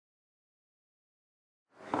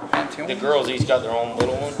The girls each got their own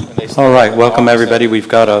little one. And they All right, welcome everybody. We've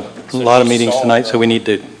got a lot of meetings tonight, so we need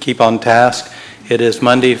to keep on task. It is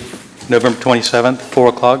Monday, November 27th, 4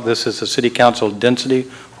 o'clock. This is the City Council Density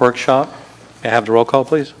Workshop. May I have the roll call,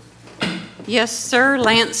 please? Yes, sir.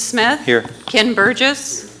 Lance Smith. Here. Ken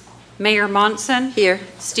Burgess. Mayor Monson. Here.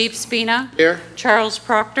 Steve Spina. Here. Charles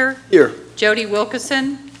Proctor. Here. Jody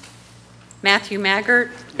Wilkeson. Matthew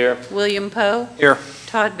Maggart. Here. William Poe. Here.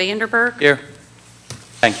 Todd Vanderberg. Here.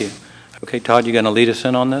 Thank you. Okay, Todd, you going to lead us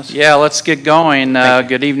in on this? Yeah, let's get going.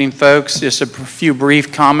 Good evening, folks. Just a few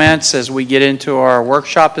brief comments as we get into our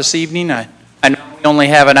workshop this evening. I know we only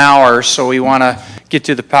have an hour, so we want to get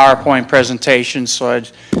to the PowerPoint presentation. So I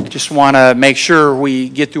just want to make sure we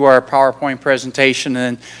get through our PowerPoint presentation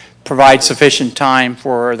and provide sufficient time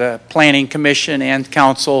for the Planning Commission and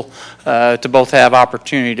Council to both have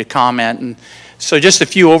opportunity to comment. And so just a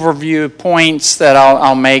few overview points that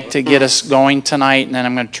I'll make to get us going tonight, and then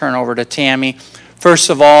I'm going to turn over to Tammy. First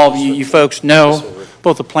of all, you folks know,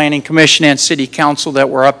 both the Planning Commission and City Council, that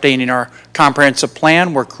we're updating our comprehensive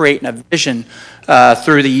plan. We're creating a vision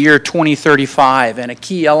through the year 2035, and a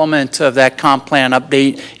key element of that comp plan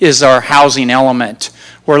update is our housing element.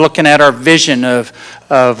 We're looking at our vision of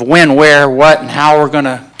when, where, what, and how we're going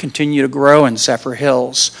to continue to grow in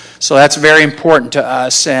Zephyrhills. So that's very important to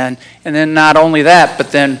us. And then not only that,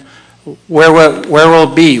 but then where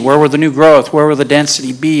will it be? Where will the new growth? Where will the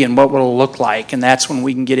density be? And what will it look like? And that's when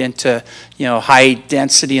we can get into, high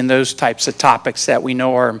density and those types of topics that we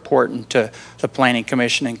know are important to the Planning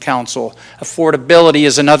Commission and Council. Affordability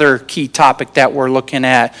is another key topic that we're looking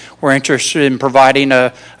at. We're interested in providing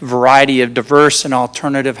a variety of diverse and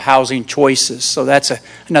alternative housing choices. So that's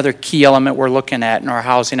another key element we're looking at in our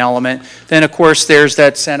housing element. Then, of course, there's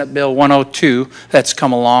that Senate Bill 102 that's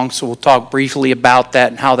come along. So we'll talk briefly about that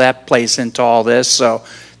and how that plays into all this. So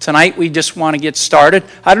tonight we just want to get started.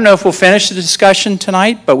 I don't know if we'll finish the discussion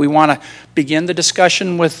tonight, but we want to begin the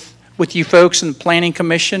discussion with you folks in the Planning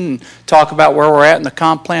Commission and talk about where we're at in the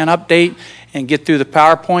comp plan update and get through the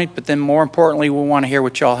PowerPoint, but then more importantly, we want to hear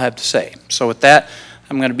what y'all have to say. So with that,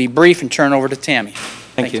 I'm going to be brief and turn over to Tammy.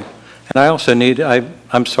 Thank you. And I also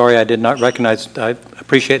I'm sorry I did not recognize, I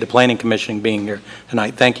appreciate the Planning Commission being here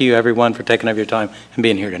tonight. Thank you everyone for taking up your time and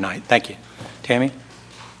being here tonight. Thank you. Tammy?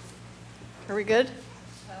 Are we good?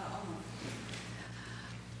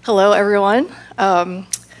 Hello, everyone.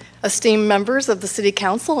 Esteemed members of the City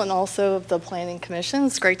Council and also of the Planning Commission.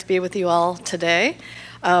 It's great to be with you all today.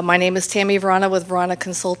 My name is Tammy Verana with Verana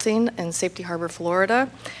Consulting in Safety Harbor, Florida.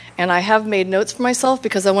 And I have made notes for myself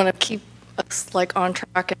because I want to keep us on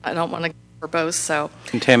track and I don't want to verbose. So,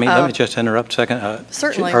 and Tammy, let me just interrupt a second.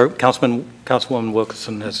 Certainly. Councilwoman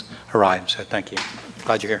Wilkerson has arrived, so thank you.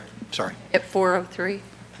 Glad you're here. Sorry. At 4:03?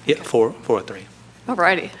 Yeah, 4:03. All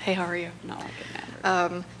righty. Hey, how are you? No, I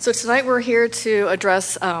didn't. So tonight we're here to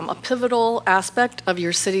address a pivotal aspect of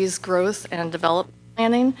your city's growth and development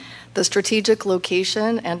planning, the strategic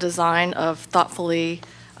location and design of thoughtfully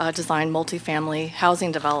designed multifamily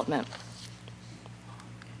housing development.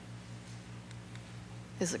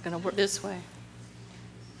 Is it going to work? This way.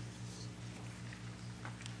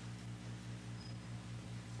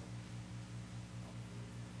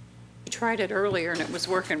 You tried it earlier and it was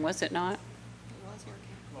working, was it not?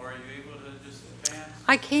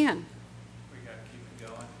 I can. We got to keep it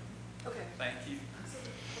going. Okay. Thank you. So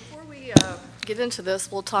before we get into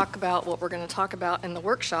this, we'll talk about what we're going to talk about in the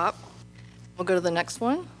workshop. We'll go to the next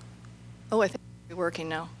one. Oh, I think it's working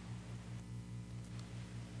now.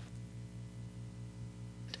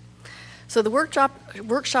 So the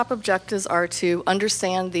workshop objectives are to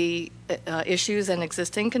understand the issues and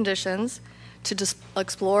existing conditions, to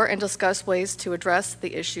explore and discuss ways to address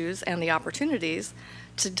the issues and the opportunities,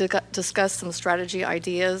 to discuss some strategy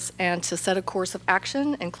ideas, and to set a course of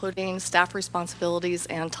action, including staff responsibilities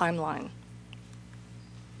and timeline.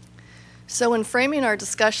 So in framing our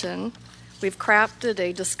discussion, we've crafted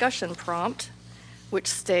a discussion prompt which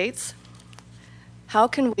states, how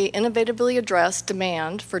can we innovatively address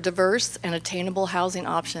demand for diverse and attainable housing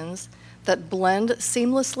options that blend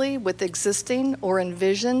seamlessly with existing or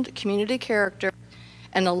envisioned community character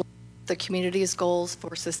and align with the community's goals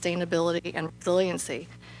for sustainability and resiliency?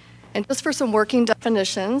 And just for some working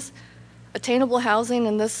definitions, attainable housing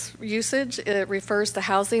in this usage, it refers to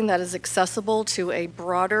housing that is accessible to a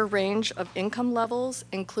broader range of income levels,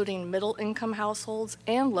 including middle-income households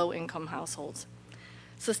and low-income households.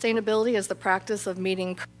 Sustainability is the practice of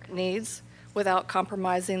meeting current needs without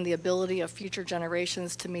compromising the ability of future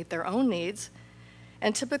generations to meet their own needs,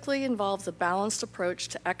 and typically involves a balanced approach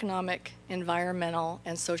to economic, environmental,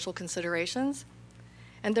 and social considerations.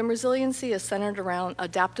 And then resiliency is centered around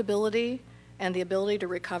adaptability and the ability to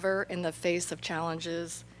recover in the face of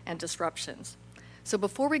challenges and disruptions. So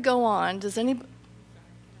before we go on, does anybody?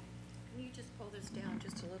 Can you just pull this down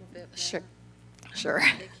just a little bit more? Sure. Sure.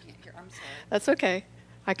 They can't hear, I'm sorry. That's okay.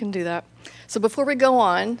 I can do that. So before we go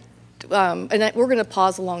on, we're going to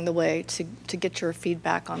pause along the way to get your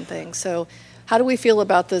feedback on things. So how do we feel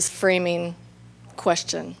about this framing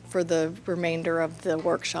question for the remainder of the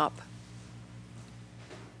workshop?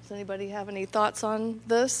 Does anybody have any thoughts on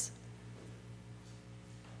this?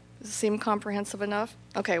 Does it seem comprehensive enough?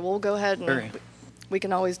 Okay, we'll go ahead and Very. we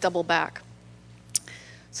can always double back.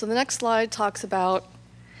 So the next slide talks about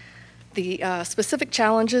the specific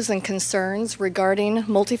challenges and concerns regarding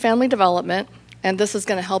multifamily development, and this is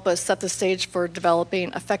going to help us set the stage for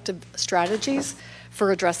developing effective strategies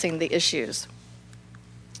for addressing the issues.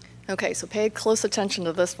 Okay, so pay close attention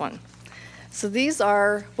to this one. So these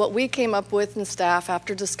are what we came up with in staff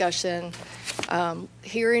after discussion,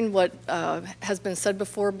 hearing what has been said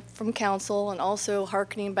before from council, and also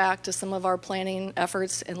hearkening back to some of our planning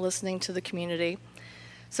efforts and listening to the community.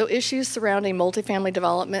 So issues surrounding multifamily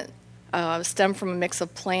development stem from a mix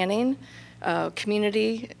of planning,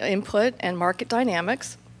 community input, and market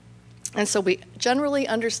dynamics. And so we generally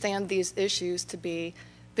understand these issues to be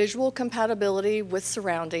visual compatibility with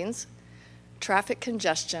surroundings, traffic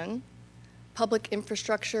congestion, public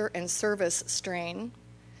infrastructure and service strain,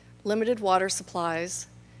 limited water supplies,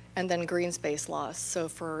 and then green space loss. So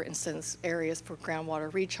for instance, areas for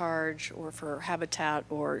groundwater recharge or for habitat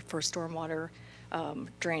or for stormwater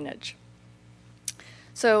drainage.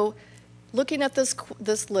 So looking at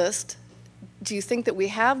this list, do you think that we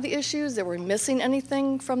have the issues, that we're missing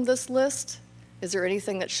anything from this list? Is there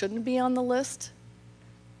anything that shouldn't be on the list?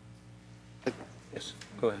 Yes,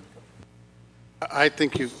 go ahead. I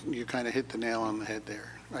think you kind of hit the nail on the head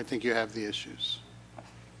there. I think you have the issues.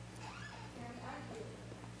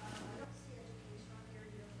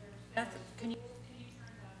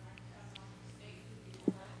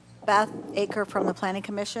 Beth Aker from the Planning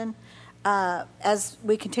Commission. As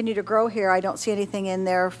we continue to grow here, I don't see anything in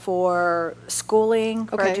there for schooling,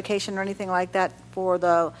 for Okay. education, or anything like that for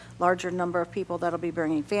the larger number of people that'll be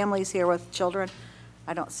bringing families here with children.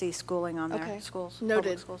 I don't see schooling on there. Okay, Schools. noted.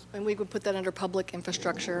 Public schools. And we would put that under public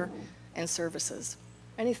infrastructure and services.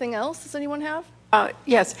 Anything else? Does anyone have?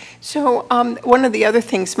 Yes. So one of the other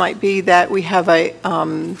things might be that we have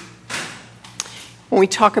when we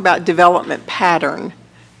talk about development pattern,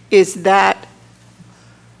 is that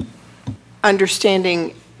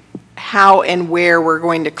understanding how and where we're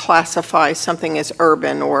going to classify something as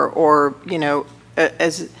urban or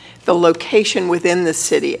as the location within the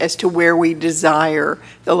city as to where we desire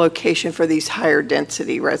the location for these higher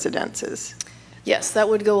density residences. Yes, that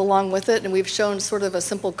would go along with it, and we've shown sort of a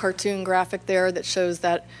simple cartoon graphic there that shows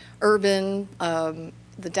that urban,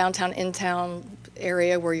 the downtown, in-town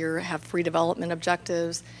area where you have redevelopment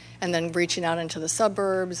objectives, and then reaching out into the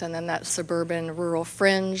suburbs, and then that suburban rural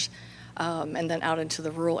fringe, and then out into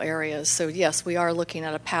the rural areas. So yes, we are looking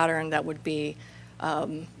at a pattern that would be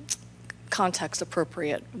context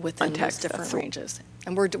appropriate within those different ranges.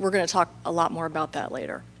 And we're going to talk a lot more about that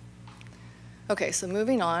later. Okay, so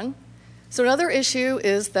moving on. So another issue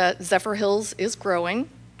is that Zephyrhills is growing.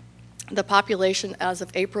 The population as of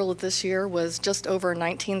April of this year was just over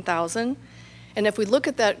 19,000. And if we look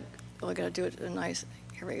at that, I got to do it in a nice,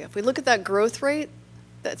 here we go. If we look at that growth rate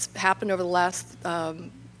that's happened over the last,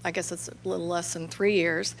 I guess it's a little less than 3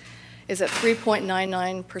 years, is at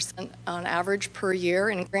 3.99% on average per year.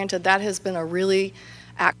 And granted, that has been a really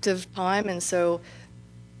active time. And so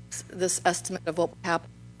this estimate of what will happen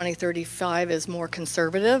in 2035 is more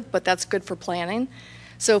conservative, but that's good for planning.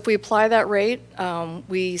 So if we apply that rate,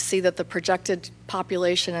 we see that the projected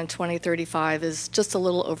population in 2035 is just a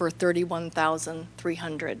little over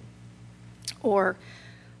 31,300, or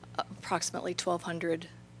approximately 1,200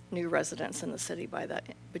 new residents in the city by that,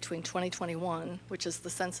 between 2021, which is the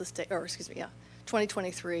census date,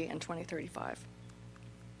 2023 and 2035.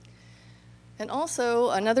 And also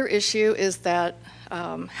another issue is that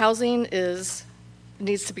housing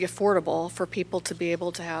needs to be affordable for people to be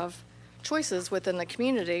able to have choices within the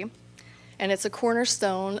community, and it's a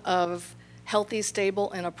cornerstone of healthy,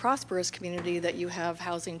 stable, and a prosperous community that you have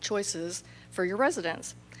housing choices for your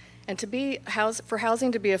residents. And for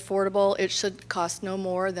housing to be affordable, it should cost no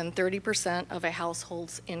more than 30% of a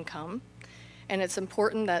household's income. And it's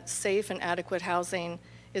important that safe and adequate housing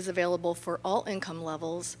is available for all income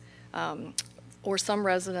levels, or some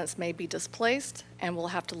residents may be displaced and will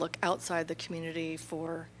have to look outside the community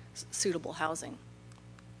for suitable housing.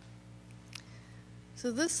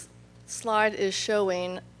 So this slide is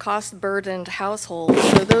showing cost-burdened households,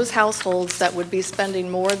 so those households that would be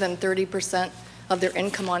spending more than 30% of their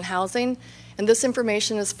income on housing. And this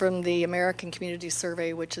information is from the American Community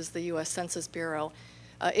Survey, which is the U.S. Census Bureau.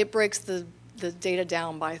 It breaks the data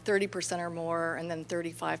down by 30% or more and then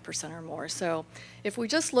 35% or more. So if we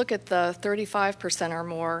just look at the 35% or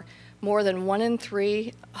more than 1 in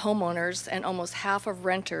 3 homeowners and almost half of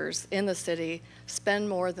renters in the city spend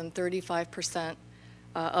more than 35%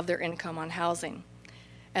 of their income on housing.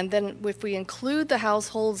 And then if we include the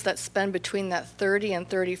households that spend between that 30 and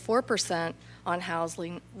 34% on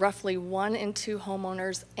housing, roughly 1 in 2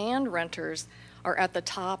 homeowners and renters are at the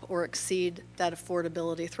top or exceed that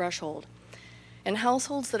affordability threshold. And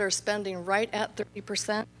households that are spending right at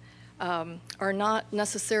 30% are not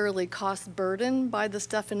necessarily cost burdened by this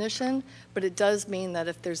definition, but it does mean that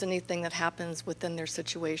if there's anything that happens within their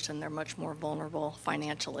situation, they're much more vulnerable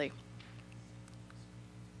financially.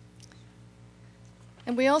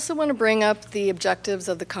 And we also want to bring up the objectives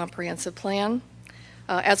of the comprehensive plan.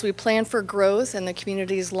 As we plan for growth in the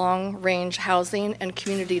community's long-range housing and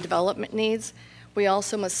community development needs, we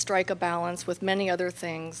also must strike a balance with many other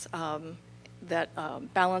things that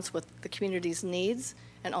balance with the community's needs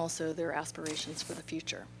and also their aspirations for the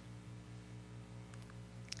future.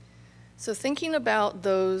 So thinking about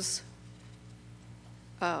those,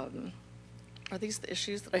 are these the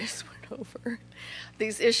issues that I just went over?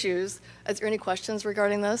 These issues, is there any questions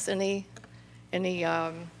regarding this? Anything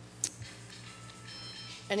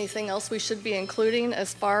else we should be including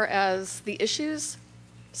as far as the issues?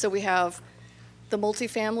 So we have the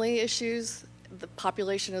multifamily issues, the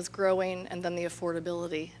population is growing, and then the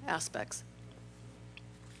affordability aspects.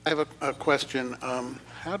 I have a question.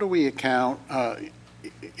 How do we account,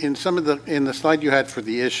 in the slide you had for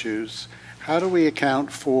the issues, how do we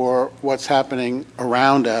account for what's happening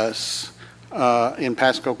around us in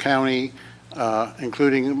Pasco County,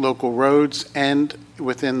 including local roads and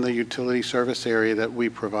within the utility service area that we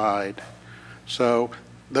provide? So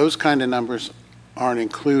those kind of numbers aren't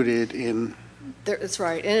included in. That's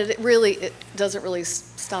right, and it doesn't really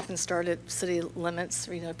stop and start at city limits.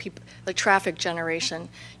 You know, people like traffic generation.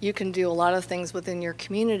 You can do a lot of things within your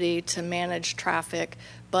community to manage traffic,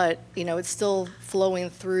 but you know it's still flowing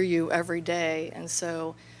through you every day, and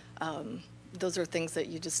so those are things that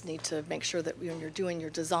you just need to make sure that when you're doing your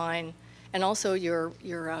design, and also your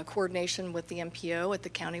coordination with the MPO at the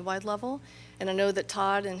countywide level. And I know that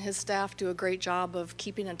Todd and his staff do a great job of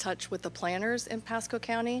keeping in touch with the planners in Pasco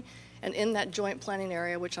County. And in that joint planning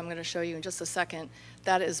area, which I'm going to show you in just a second,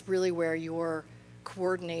 that is really where you're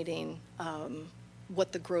coordinating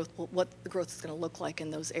what the growth is going to look like in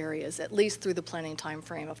those areas, at least through the planning time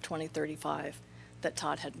frame of 2035 that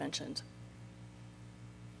Todd had mentioned.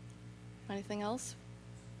 Anything else?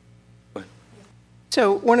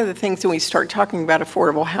 So one of the things when we start talking about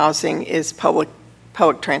affordable housing is public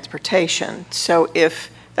transportation. So if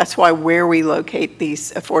that's why where we locate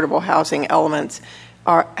these affordable housing elements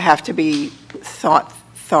have to be thought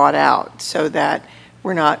out so that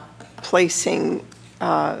we're not placing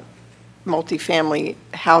multifamily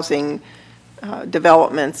housing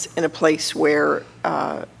developments in a place where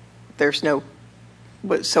there's no,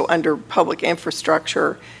 so under public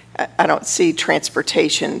infrastructure, I don't see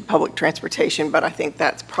public transportation, but I think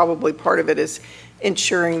that's probably part of it is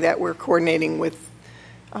ensuring that we're coordinating with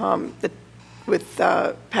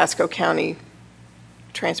Pasco County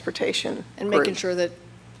transportation. And making sure that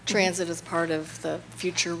transit is part of the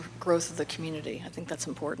future growth of the community. I think that's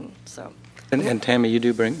important. So. And Tammy, you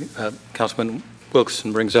do bring, Councilman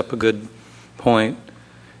Wilkerson brings up a good point.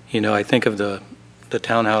 You know, I think of the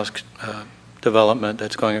townhouse development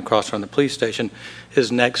that's going across from the police station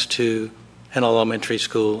is next to an elementary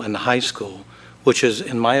school and the high school, which is,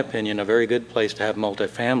 in my opinion, a very good place to have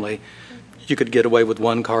multifamily. You could get away with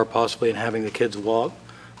one car possibly and having the kids walk,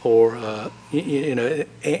 or, you know,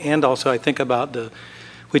 and also I think about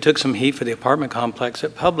we took some heat for the apartment complex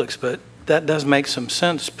at Publix, but that does make some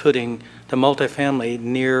sense putting the multifamily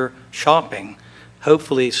near shopping.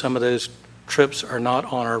 Hopefully some of those trips are not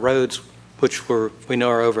on our roads, which we know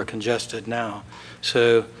are over congested now.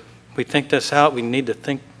 So we think this out, we need to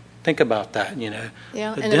think about that, you know.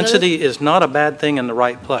 Yeah, the density is not a bad thing in the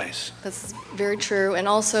right place. That's very true. And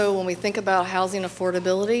also when we think about housing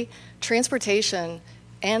affordability, transportation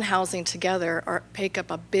and housing together take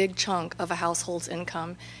up a big chunk of a household's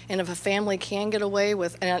income. And if a family can get away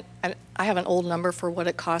with, and I have an old number for what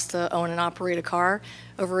it costs to own and operate a car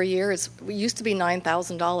over a year. It used to be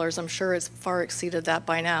 $9,000. I'm sure it's far exceeded that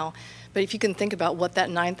by now. But if you can think about what that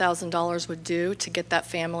 $9,000 would do to get that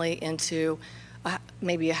family into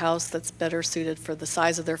maybe a house that's better suited for the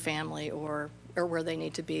size of their family, or or where they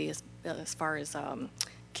need to be as far as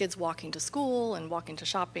kids walking to school and walking to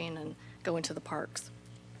shopping and going to the parks.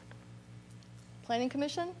 Planning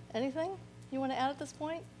Commission, anything you want to add at this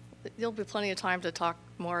point? There'll be plenty of time to talk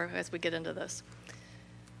more as we get into this.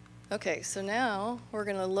 Okay, so now we're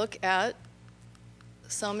going to look at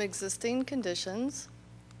some existing conditions.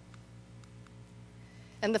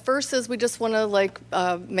 And the first is we just want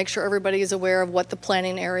to make sure everybody is aware of what the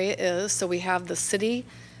planning area is. So we have the city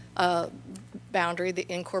boundary, the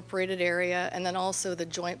incorporated area, and then also the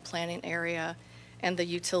joint planning area and the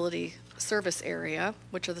utility service area,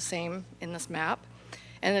 which are the same in this map.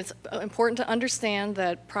 And it's important to understand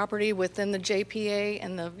that property within the JPA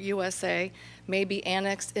and the USA may be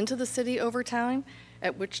annexed into the city over time,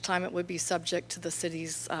 at which time it would be subject to the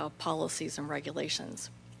city's policies and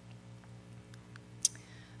regulations.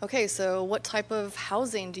 Okay, so what type of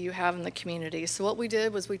housing do you have in the community? So what we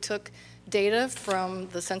did was we took data from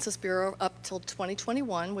the Census Bureau up till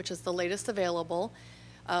 2021, which is the latest available,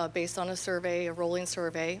 based on a survey, a rolling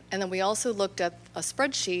survey. And then we also looked at a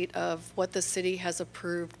spreadsheet of what the city has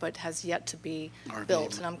approved but has yet to be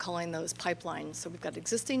built. And I'm calling those pipelines. So we've got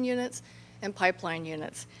existing units and pipeline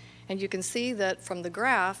units. And you can see that from the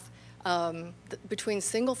graph, between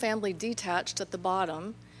single-family detached at the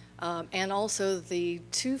bottom, and also the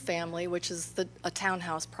two-family, which is a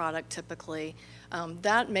townhouse product typically,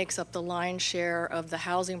 that makes up the lion's share of the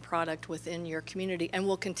housing product within your community and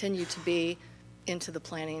will continue to be into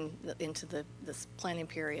this planning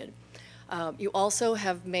period. You also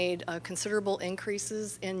have made considerable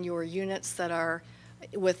increases in your units that are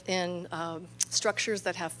within structures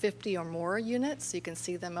that have 50 or more units. You can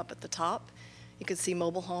see them up at the top. You can see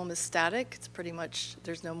mobile home is static. It's pretty much,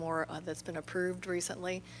 there's no more that's been approved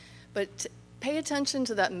recently. But pay attention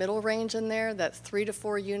to that middle range in there, that's 3 to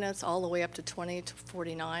 4 units all the way up to 20 to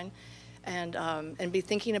 49, and be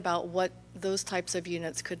thinking about what those types of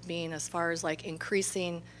units could mean as far as like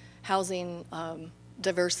increasing housing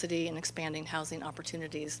diversity and expanding housing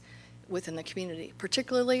opportunities within the community,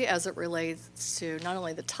 particularly as it relates to not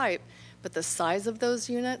only the type, but the size of those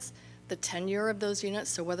units, the tenure of those units,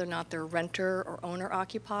 so whether or not they're renter or owner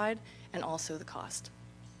occupied, and also the cost.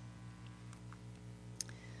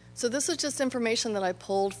 So this is just information that I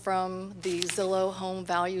pulled from the Zillow Home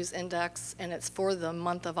Values Index, and it's for the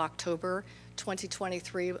month of October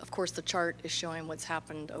 2023. Of course, the chart is showing what's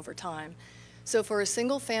happened over time. So for a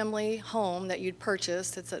single-family home that you'd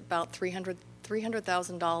purchased, it's at about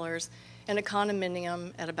 $300,000, and a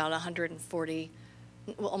condominium at about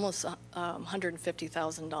almost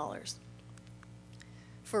 $150,000.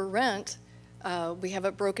 For rent, we have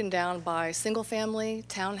it broken down by single-family,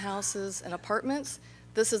 townhouses, and apartments.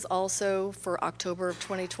 This is also for October of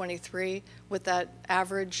 2023 with that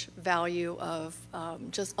average value of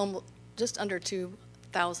just under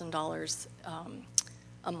 $2,000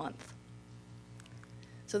 a month.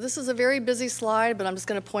 So this is a very busy slide, but I'm just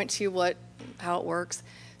going to point to you how it works.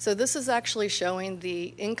 So this is actually showing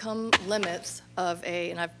the income limits of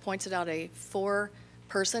and I've pointed out a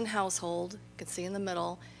 4-person household, you can see in the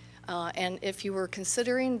middle, and if you were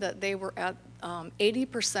considering that they were at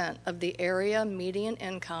 80% of the area median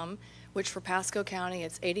income, which for Pasco County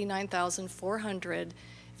it's $89,400.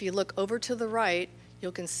 If you look over to the right,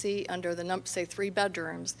 you can see under the number, say 3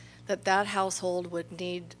 bedrooms, that household would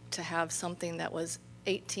need to have something that was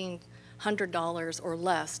 $1,800 or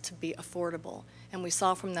less to be affordable. And we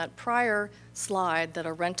saw from that prior slide that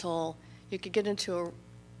a rental, you could get into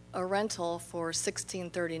a rental for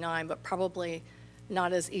 $1,639, but probably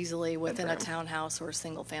not as easily within a townhouse or a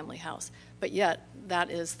single-family house. But yet, that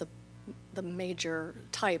is the major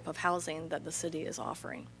type of housing that the city is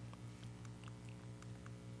offering.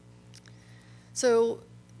 So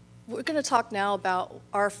we're going to talk now about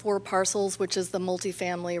our 4 parcels, which is the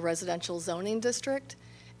multifamily residential zoning district,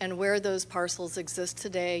 and where those parcels exist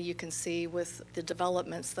today. You can see with the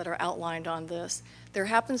developments that are outlined on this. There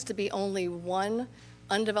happens to be only one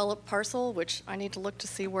undeveloped parcel, which I need to look to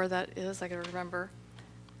see where that is. I got to remember.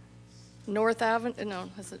 North Avenue, no,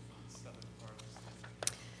 is it?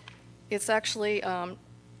 It's actually,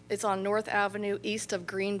 it's on North Avenue east of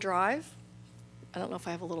Green Drive. I don't know if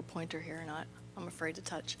I have a little pointer here or not. I'm afraid to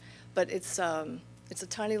touch. But it's a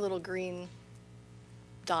tiny little green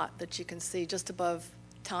dot that you can see just above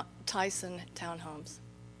Tyson Townhomes.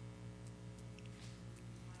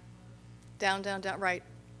 Down, right.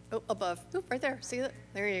 Oh, above. Oop, right there. See it?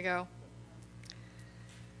 There you go.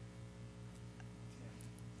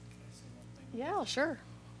 Yeah, sure.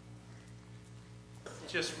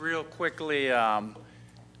 Just real quickly,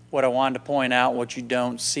 what I wanted to point out, what you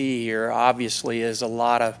don't see here, obviously, is a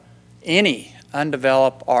lot of any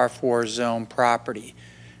undeveloped R4 zone property.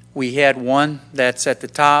 We had one that's at the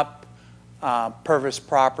top, Purvis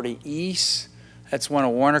Property East. That's one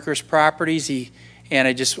of Warnaker's properties. And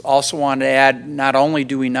I just also wanted to add, not only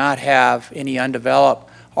do we not have any undeveloped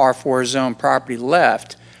R4 zone property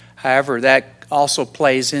left, however, that also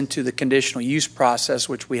plays into the conditional use process,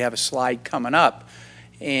 which we have a slide coming up.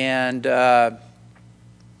 And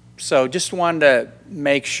so just wanted to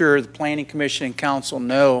make sure the Planning Commission and Council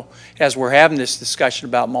know, as we're having this discussion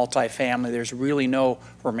about multifamily, there's really no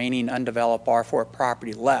remaining undeveloped R4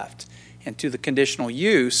 property left. And to the conditional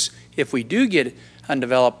use, if we do get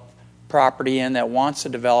undeveloped property in that wants to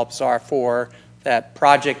develop as R4, that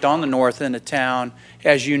project on the north end of town,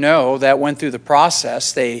 as you know, that went through the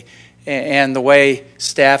process. And the way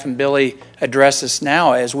staff and Billy address this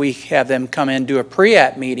now is we have them come in, do a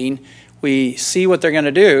pre-app meeting. We see what they're going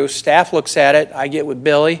to do. Staff looks at it. I get with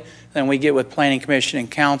Billy. Then we get with Planning Commission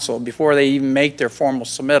and Council before they even make their formal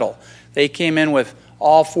submittal. They came in with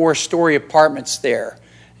all 4-story apartments there.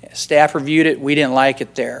 Staff reviewed it. We didn't like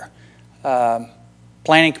it there.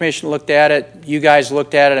 Planning Commission looked at it. You guys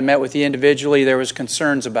looked at it. I met with you individually. There was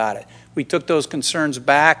concerns about it. We took those concerns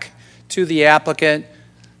back to the applicant.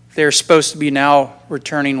 They're supposed to be now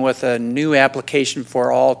returning with a new application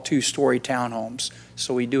for all 2-story townhomes.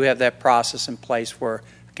 So we do have that process in place for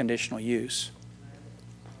conditional use.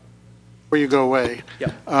 Before you go away,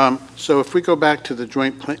 Yep. So if we go back to the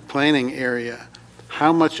joint planning area,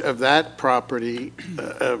 how much of that property,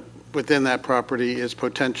 within that property, is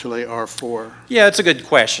potentially R4? Yeah, it's a good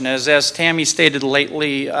question. As Tammy stated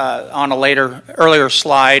lately on a earlier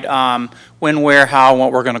slide, when, where, how, and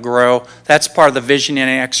what we're going to grow, that's part of the visioning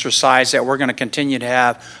exercise that we're going to continue to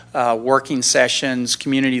have working sessions,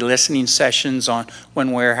 community listening sessions on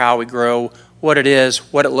when, where, how we grow, what it is,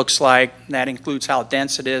 what it looks like. That includes how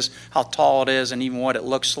dense it is, how tall it is, and even what it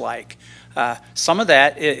looks like. Some of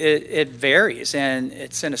that, it varies, and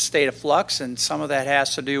it's in a state of flux, and some of that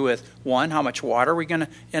has to do with, one, how much water we're going to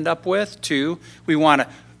end up with. Two, we want to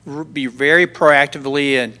be very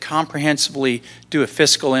proactively and comprehensively do a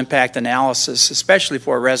fiscal impact analysis, especially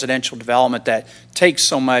for a residential development that takes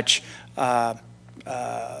so much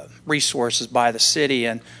resources by the city.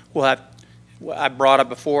 And we'll have, I brought up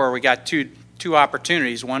before, we got two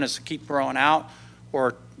opportunities. One is to keep growing out,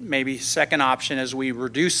 or maybe second option is we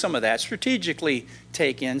reduce some of that, strategically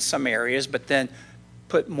take in some areas, but then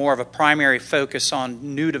put more of a primary focus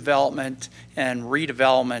on new development and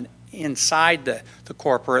redevelopment inside the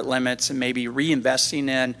corporate limits, and maybe reinvesting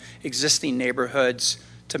in existing neighborhoods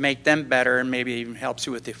to make them better, and maybe even helps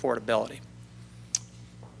you with the affordability.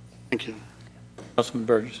 Thank you. Councilman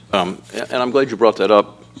Burgess. And I'm glad you brought that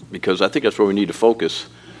up, because I think that's where we need to focus,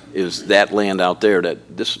 is that land out there.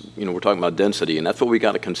 That this, we're talking about density, and that's what we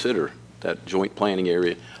got to consider, that joint planning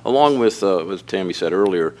area, along with, as Tammy said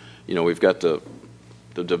earlier, we've got the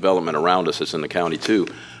development around us that's in the county too.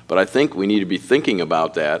 But I think we need to be thinking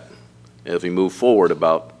about that as we move forward,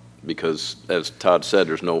 because as Todd said,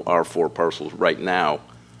 there's no R4 parcels right now,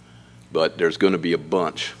 but there's going to be a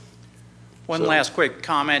bunch. One last quick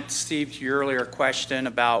comment, Steve, to your earlier question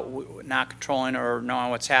about not controlling or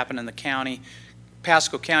knowing what's happened in the county.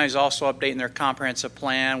 Pasco County is also updating their comprehensive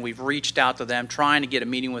plan. We've reached out to them, trying to get a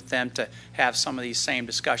meeting with them to have some of these same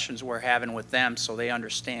discussions we're having with them, so they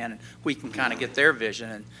understand and we can kind of get their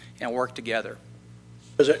vision and work together.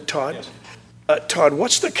 Is it Todd? Yes. Todd,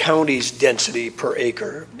 what's the county's density per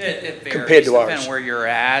acre it varies, compared to ours? Depending where you're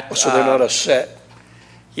at. So they're not a set.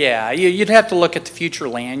 Yeah, you'd have to look at the future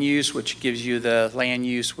land use, which gives you the land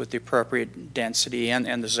use with the appropriate density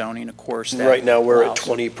and the zoning, of course. Right now we're at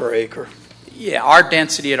 20 per acre. Yeah, our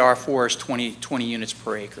density at R4 is 20 units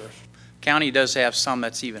per acre. County does have some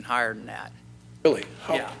that's even higher than that. Really?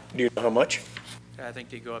 Yeah. Do you know how much? I think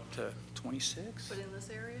they go up to 26. But in this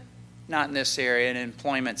area? Not in this area. In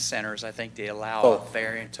employment centers, I think they allow a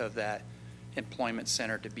variant of that employment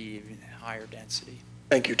center to be even higher density.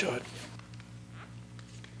 Thank you, Todd.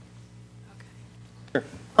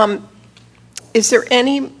 Is there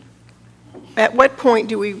at what point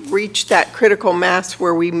do we reach that critical mass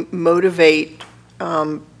where we motivate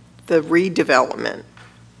the redevelopment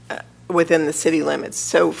within the city limits?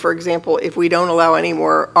 So, for example, if we don't allow any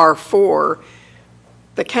more R4,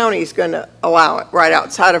 the county's going to allow it right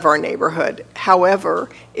outside of our neighborhood. However,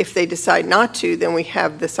 if they decide not to, then we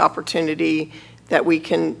have this opportunity that we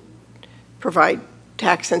can provide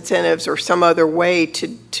tax incentives or some other way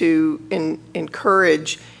to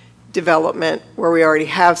encourage development where we already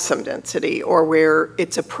have some density, or where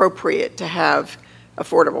it's appropriate to have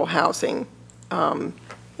affordable housing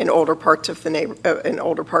in older parts of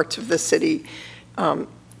the city. Where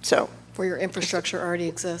your infrastructure already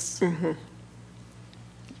exists. Mm-hmm.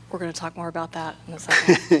 we're going to talk more about that in a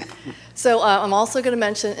second. So I'm also going to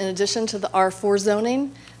mention, in addition to the R4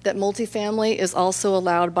 zoning, that multifamily is also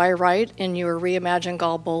allowed by right in your Reimagine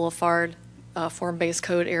Gall Boulevard form-based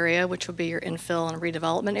code area, which will be your infill and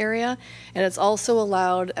redevelopment area. And it's also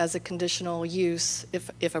allowed as a conditional use,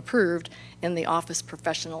 if approved, in the office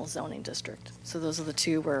professional zoning district. So those are the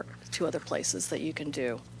two other places that you can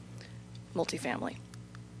do multifamily.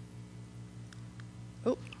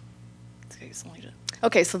 Oh,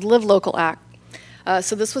 okay, so the Live Local Act.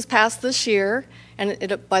 So this was passed this year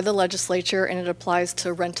and by the legislature, and it applies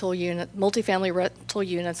to multifamily rental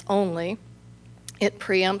units only. It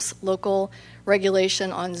preempts local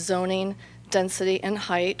regulation on zoning, density, and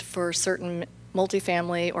height for certain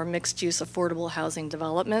multifamily or mixed-use affordable housing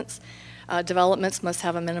developments. Developments must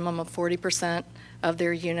have a minimum of 40% of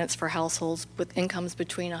their units for households with incomes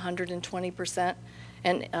between 120%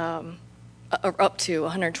 and or up to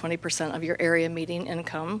 120% of your area median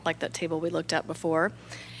income, like that table we looked at before.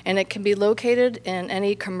 And it can be located in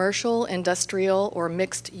any commercial, industrial, or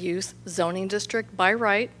mixed-use zoning district by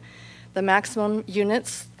right. The maximum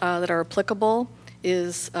units that are applicable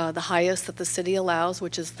is the highest that the city allows,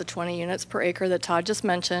 which is the 20 units per acre that Todd just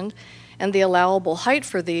mentioned. And the allowable height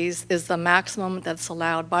for these is the maximum that's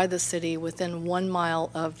allowed by the city within 1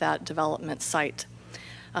 mile of that development site.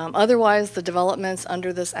 Otherwise, the developments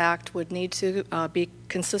under this act would need to be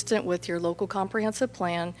consistent with your local comprehensive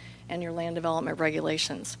plan and your land development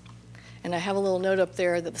regulations. And I have a little note up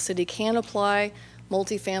there that the city can apply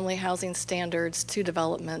multifamily housing standards to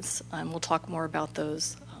developments, and we'll talk more about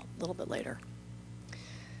those a little bit later.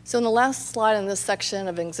 So in the last slide in this section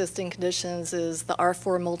of existing conditions is the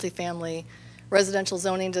R4 multifamily residential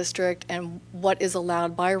zoning district and what is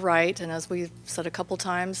allowed by right. And as we've said a couple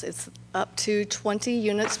times, it's up to 20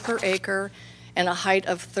 units per acre and a height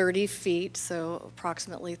of 30 feet, so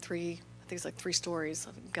approximately I think it's like 3 stories,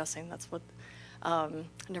 I'm guessing that's what, I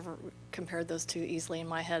never compared those two easily in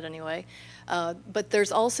my head anyway. But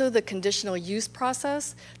there's also the conditional use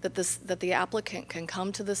process that the applicant can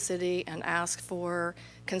come to the city and ask for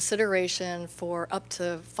consideration for up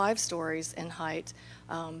to 5 stories in height.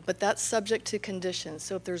 But that's subject to conditions.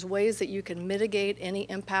 So if there's ways that you can mitigate any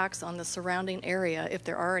impacts on the surrounding area, if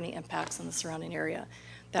there are any impacts on the surrounding area,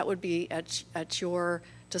 that would be at your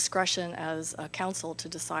discretion as a council to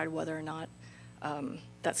decide whether or not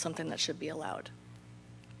that's something that should be allowed.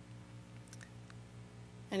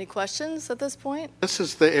 Any questions at this point? This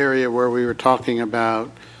is the area where we were talking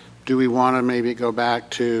about, do we want to maybe go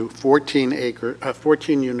back to 14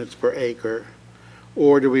 units per acre,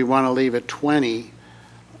 or do we want to leave it 20,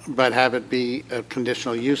 but have it be a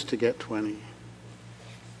conditional use to get 20?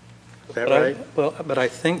 Is that right? But I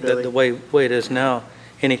think Billy? that the way it is now,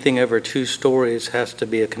 anything over 2 stories has to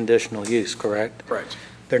be a conditional use, correct? Right.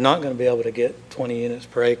 They're not going to be able to get 20 units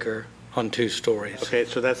per acre on 2 stories. Okay,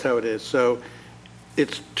 so that's how it is. So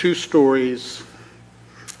it's 2 stories.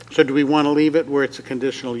 So do we want to leave it where it's a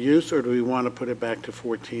conditional use, or do we want to put it back to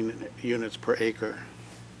 14 units per acre?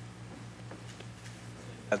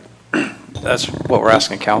 That's what we're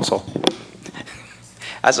asking council.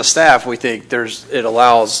 As a staff, we think it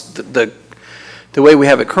allows the way we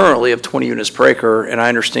have it currently of 20 units per acre, and I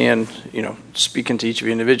understand, speaking to each of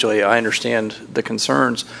you individually, I understand the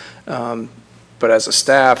concerns. But as a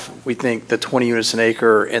staff, we think the 20 units an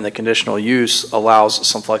acre and the conditional use allows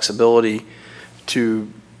some flexibility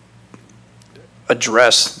to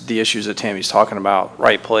address the issues that Tammy's talking about.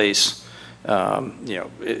 Right place,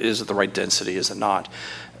 is it the right density? Is it not?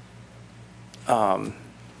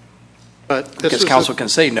 But because council can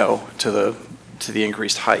say no to the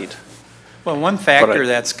increased height. Well, one factor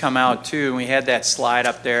that's come out too, and we had that slide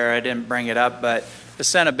up there, I didn't bring it up, but the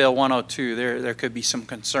Senate Bill 102, there could be some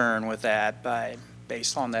concern with that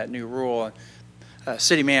based on that new rule.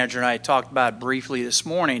 City manager and I talked about it briefly this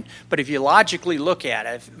morning, but if you logically look at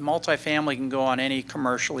it, if multifamily can go on any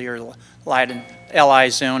commercially or light and LI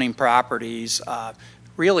zoning properties,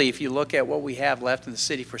 really, if you look at what we have left in the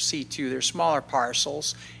city for C2, they're smaller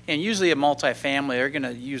parcels, and usually a multifamily, they're going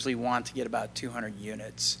to usually want to get about 200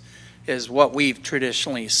 units, is what we've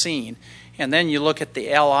traditionally seen. And then you look at the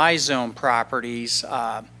LI zone properties,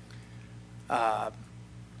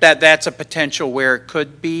 that's a potential where it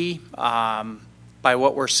could be, by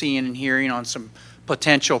what we're seeing and hearing on some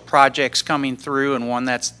potential projects coming through, and one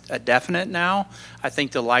that's a definite now. I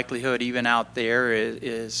think the likelihood even out there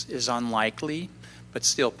is unlikely, but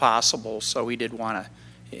still possible. So we did want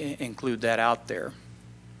to include that out there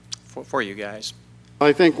for you guys.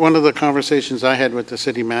 I think one of the conversations I had with the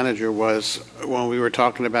city manager was, when we were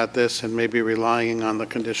talking about this and maybe relying on the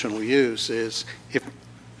conditional use, is if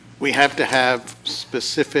we have to have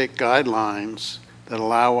specific guidelines that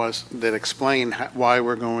allow us, that explain why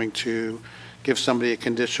we're going to give somebody a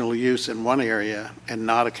conditional use in one area and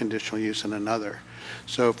not a conditional use in another.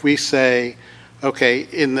 So if we say, okay,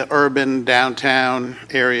 in the urban downtown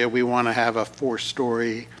area, we want to have a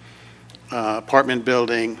 4-story apartment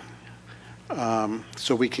building,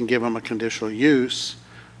 so we can give them a conditional use.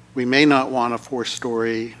 We may not want a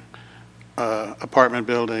 4-story apartment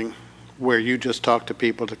building where you just talk to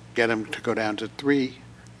people to get them to go down to 3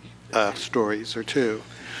 stories or 2.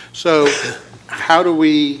 So how do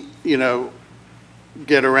we,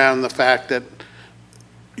 get around the fact that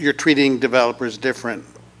you're treating developers different?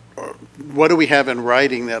 Or what do we have in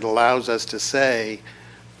writing that allows us to say,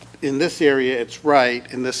 in this area it's right,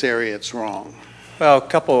 in this area it's wrong? Well, a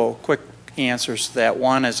couple quick answers to that.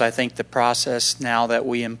 One is, I think the process now that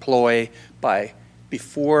we employ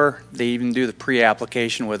before they even do the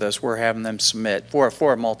pre-application with us, we're having them submit for a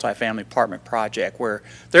multifamily apartment project where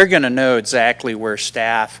they're going to know exactly where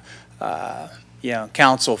staff,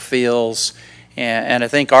 council feels. And I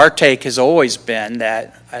think our take has always been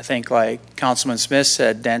that, I think like Councilman Smith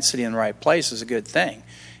said, density in the right place is a good thing.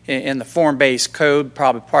 In the form-based code,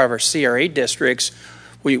 probably part of our CRA districts,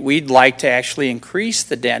 we'd like to actually increase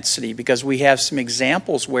the density because we have some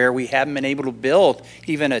examples where we haven't been able to build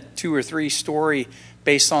even a 2 or 3 story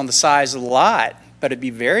based on the size of the lot, but it'd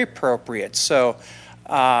be very appropriate. So,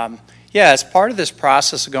 as part of this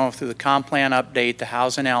process of going through the comp plan update, the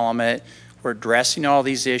housing element, we're addressing all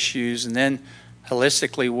these issues, and then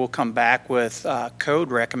holistically we'll come back with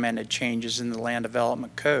code recommended changes in the land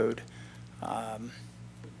development code.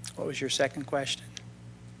 What was your second question?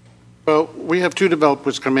 Well, we have 2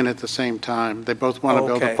 developers come in at the same time. They both want to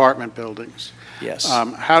build apartment buildings. Yes.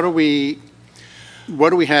 What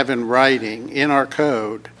do we have in writing in our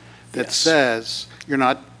code that says you're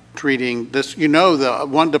not treating this, the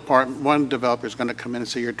one developer is going to come in and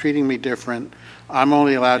say, you're treating me different. I'm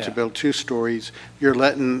only allowed to build 2 stories. You're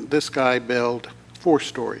letting this guy build 4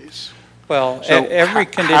 stories. Well, So every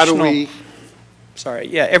conditional... How do we...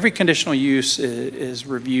 every conditional use is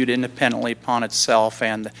reviewed independently upon itself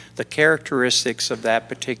and the characteristics of that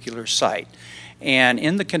particular site. And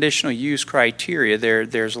in the conditional use criteria,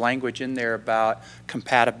 there's language in there about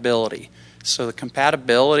compatibility. So the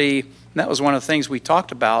compatibility, that was one of the things we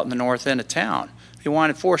talked about in the north end of town. They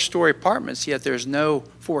wanted 4-story apartments, yet there's no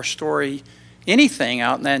 4-story anything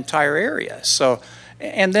out in that entire area. So,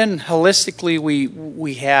 and then holistically,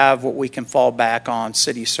 we have what we can fall back on,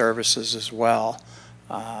 city services as well.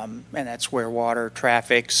 And that's where water,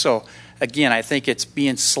 traffic. So again, I think it's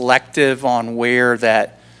being selective on where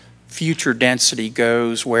that future density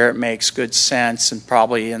goes, where it makes good sense, and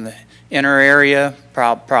probably in the inner area,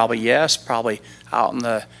 probably yes, probably out in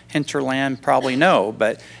the hinterland, probably no.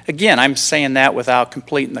 But again, I'm saying that without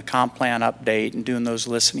completing the comp plan update and doing those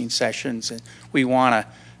listening sessions. And we want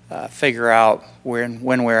to figure out when,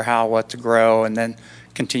 where, how, what to grow, and then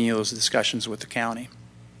continue those discussions with the county.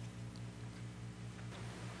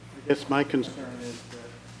 I guess my concern is that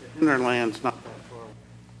the hinterland's not that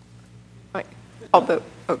far.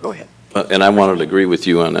 Go ahead. And I wanted to agree with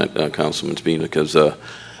you on that, Councilman Spina, because, and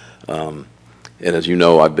as you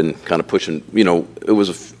know, I've been kind of pushing, it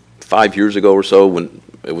was 5 years ago or so when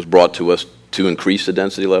it was brought to us to increase the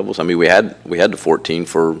density levels. I mean, we had the 14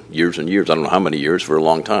 for years and years. I don't know how many years, for a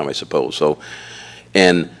long time, I suppose. So,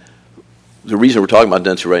 and the reason we're talking about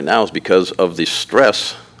density right now is because of the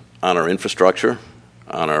stress on our infrastructure,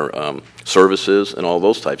 on our services, and all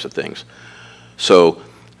those types of things. So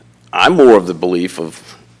I'm more of the belief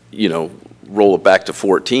of, roll it back to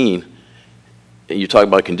 14, and you talk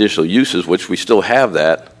about conditional uses, which we still have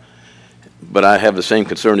that, but I have the same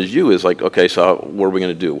concern as you, is like, okay, so what are we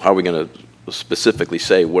going to do? How are we going to specifically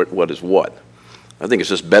say what is what? I think it's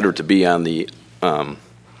just better to be on the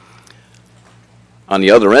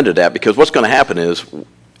other end of that, because what's going to happen is,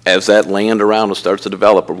 as that land around us starts to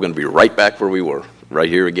develop, we're going to be right back where we were, right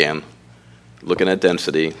here again, looking at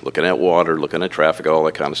density, looking at water, looking at traffic, all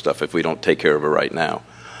that kind of stuff, if we don't take care of it right now.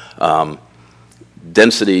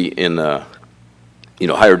 Density in,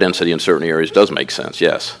 higher density in certain areas does make sense,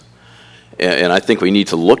 yes. And I think we need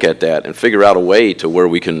to look at that and figure out a way to where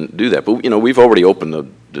we can do that. But, we've already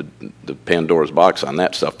opened the Pandora's box on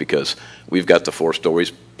that stuff, because we've got the 4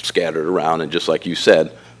 stories scattered around, and just like you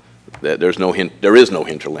said, there is no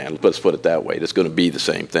hinterland, let's put it that way. It's going to be the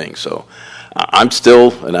same thing. So I'm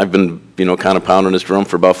still, and I've been, kind of pounding this drum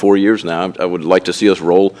for about 4 years now. I would like to see us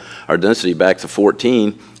roll our density back to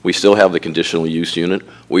 14. We still have the conditional use unit.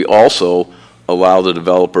 We also allow the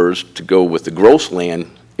developers to go with the gross land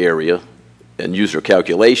area and use their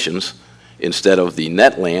calculations instead of the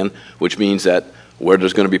net land, which means that where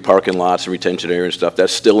there's going to be parking lots and retention area and stuff,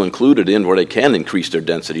 that's still included in where they can increase their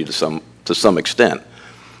density to some extent.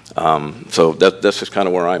 So that's just kind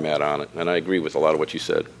of where I'm at on it, and I agree with a lot of what you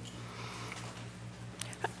said.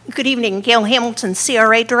 Good evening, Gail Hamilton,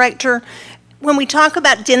 CRA Director. When we talk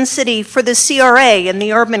about density for the CRA and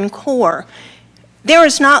the urban core, there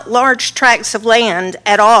is not large tracts of land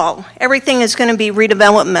at all. Everything is going to be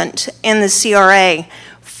redevelopment in the CRA.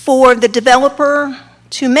 For the developer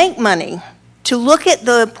to make money, to look at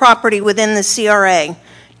the property within the CRA,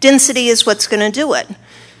 density is what's going to do it.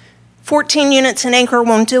 14 units an acre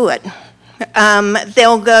won't do it.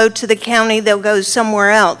 They'll go to the county, they'll go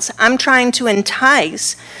somewhere else. I'm trying to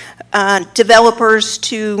entice developers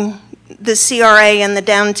to the CRA and the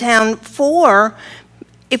downtown for,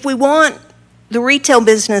 if we want the retail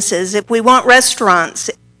businesses, if we want restaurants,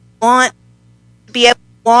 if we want to be able to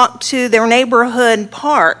walk to their neighborhood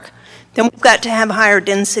park, then we've got to have higher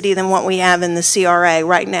density than what we have in the CRA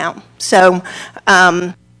right now. So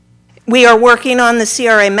we are working on the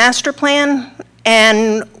CRA master plan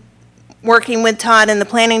and working with Todd in the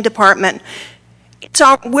planning department.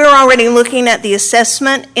 We're already looking at the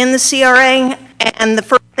assessment in the CRA, and the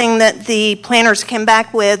first thing that the planners came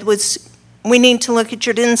back with was, we need to look at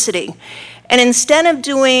your density. And instead of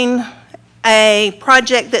doing a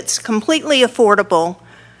project that's completely affordable,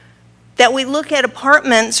 that we look at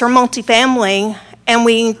apartments or multifamily and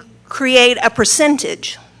we create a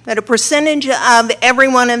percentage, that a percentage of every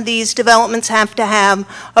one of these developments have to have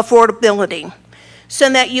affordability, so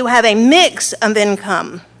that you have a mix of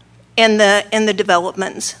income in the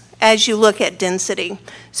developments as you look at density.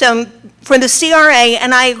 So for the CRA,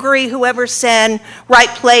 and I agree, whoever said right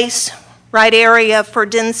place, right area for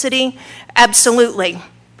density, absolutely.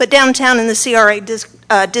 But downtown in the CRA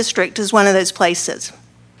district is one of those places.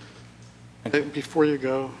 Before you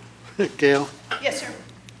go, Gail? Yes, sir.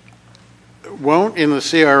 Won't, in the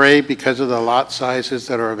CRA, because of the lot sizes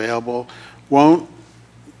that are available, won't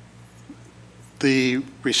the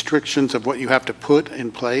restrictions of what you have to put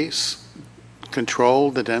in place control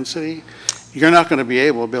the density? You're not going to be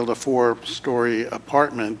able to build a 4-story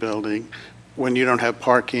apartment building when you don't have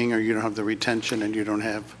parking, or you don't have the retention, and you don't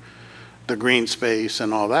have the green space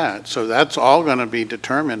and all that. So that's all going to be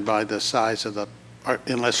determined by the size of the,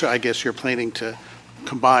 unless I guess you're planning to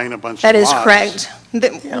combine a bunch of lots. That is correct.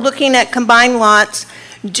 Looking at combined lots,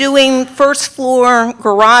 doing first floor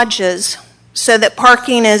garages so that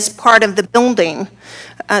parking is part of the building.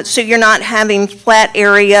 So you're not having flat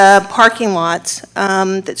area parking lots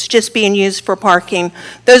that's just being used for parking.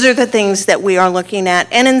 Those are the things that we are looking at.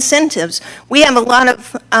 And incentives. We have a lot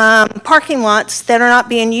of parking lots that are not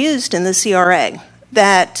being used in the CRA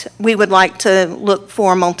that we would like to look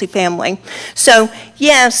for multifamily. So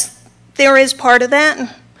yes, there is part of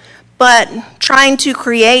that, but trying to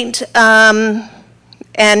create and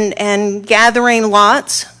gathering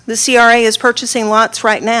lots. The CRA is purchasing lots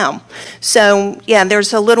right now. So, yeah,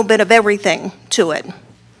 there's a little bit of everything to it.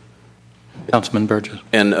 Councilman Burgess.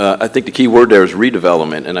 And I think the key word there is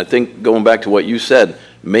redevelopment. And I think going back to what you said,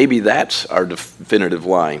 maybe that's our definitive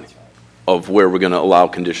line of where we're going to allow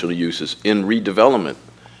conditional uses in redevelopment,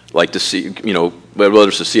 like whether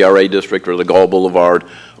it's the CRA district or the Gall Boulevard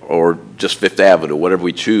or just Fifth Avenue, whatever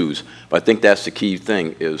we choose. But I think that's the key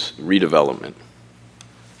thing, is redevelopment.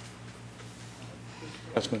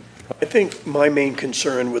 I think my main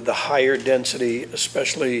concern with the higher density,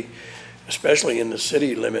 especially in the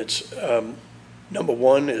city limits, number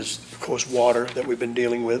one is, of course, water that we've been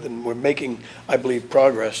dealing with, and we're making, I believe,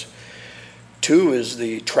 progress. Two is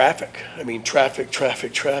the traffic. I mean, traffic.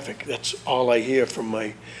 That's all I hear from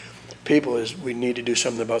my people, is we need to do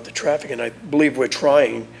something about the traffic, and I believe we're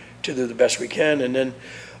trying to do the best we can. And then,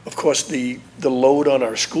 of course, the load on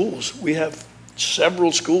our schools. We have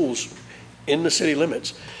several schools in the city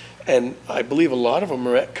limits, and I believe a lot of them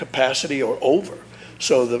are at capacity or over.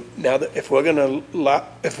 So now that if we're going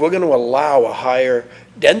to allow a higher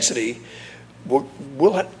density,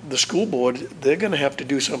 the school board, they're going to have to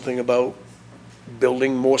do something about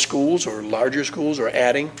building more schools or larger schools or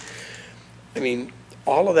adding. I mean,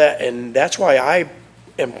 all of that, and that's why I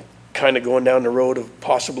am kind of going down the road of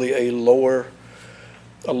possibly a lower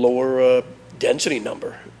density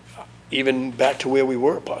number, even back to where we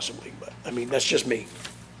were possibly. But I mean, that's just me.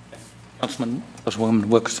 Councilwoman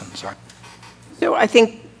Wilkerson, sorry. So I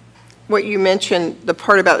think what you mentioned, the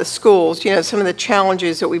part about the schools, some of the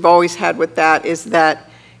challenges that we've always had with that is that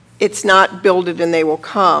it's not build it and they will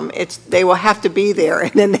come. They will have to be there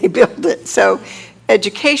and then they build it. So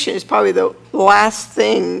education is probably the last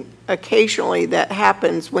thing occasionally that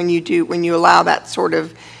happens when you allow that sort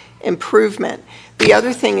of improvement. The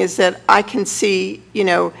other thing is that I can see,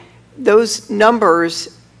 those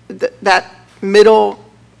numbers, that middle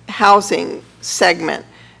housing segment,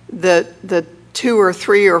 the 2 or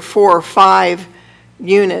 3 or 4 or 5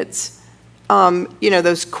 units,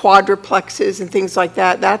 those quadruplexes and things like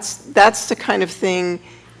that, that's the kind of thing,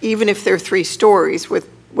 even if they're 3 stories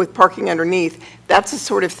with parking underneath, that's the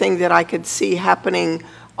sort of thing that I could see happening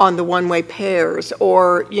on the one-way pairs,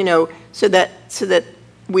 or, so that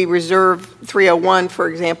we reserve 301, for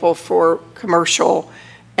example, for commercial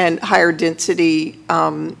and higher density,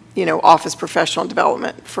 office professional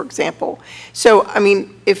development, for example. So, I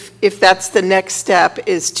mean, if that's the next step,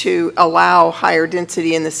 is to allow higher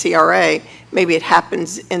density in the CRA, maybe it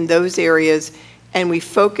happens in those areas, and we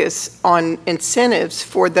focus on incentives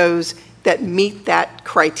for those that meet that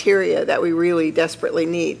criteria that we really desperately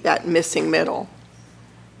need, that missing middle.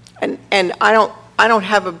 And I don't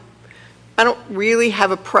really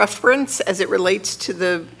have a preference as it relates to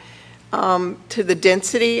the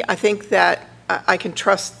density. I think that I can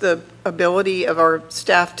trust the ability of our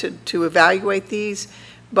staff to evaluate these,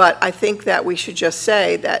 but I think that we should just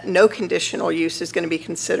say that no conditional use is going to be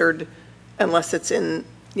considered unless it's in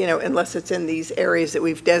these areas that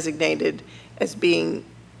we've designated as being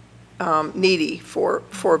needy for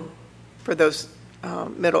those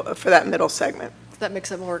for that middle segment. That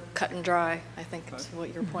makes it more cut and dry, I think is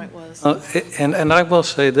what your point was. And I will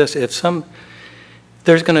say this,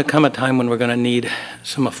 there's going to come a time when we're going to need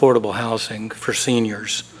some affordable housing for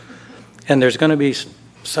seniors. And there's going to be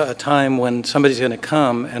a time when somebody's going to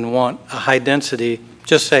come and want a high density,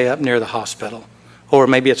 just say up near the hospital, or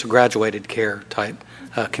maybe it's a graduated care type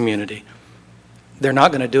community. They're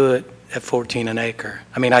not going to do it at 14 an acre.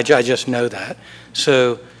 I mean, I just know that.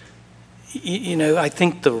 So, I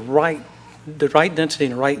think the right density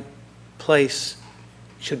in the right place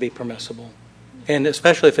should be permissible, and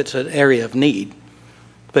especially if it's an area of need,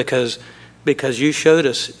 because you showed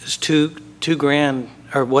us it's $2,000,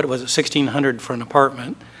 or what was it, $1,600 for an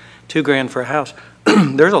apartment, $2,000 for a house.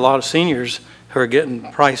 There's a lot of seniors who are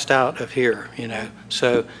getting priced out of here,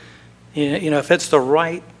 So, if it's the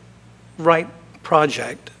right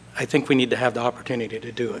project, I think we need to have the opportunity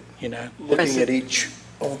to do it. Looking at each.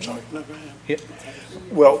 Oh, I'm sorry. No, go ahead. Yeah.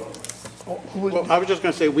 Well, I was just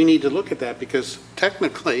going to say we need to look at that because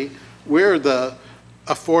technically we're the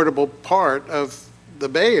affordable part of the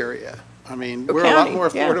Bay Area. I mean, we're a lot more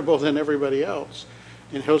affordable than everybody else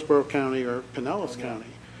in Hillsborough County or Pinellas County.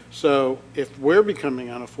 So if we're becoming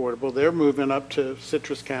unaffordable, they're moving up to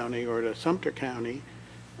Citrus County or to Sumter County.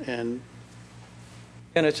 And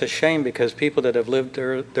it's a shame because people that have lived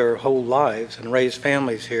their whole lives and raised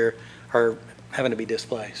families here are having to be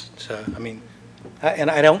displaced. So, I mean,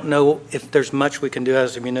 I don't know if there's much we can do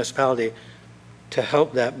as a municipality to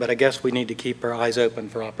help that, but I guess we need to keep our eyes open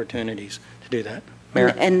for opportunities to do that.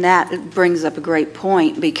 Mayor? And that brings up a great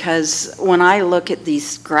point, because when I look at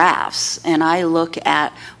these graphs and I look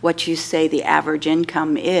at what you say the average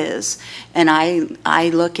income is, and I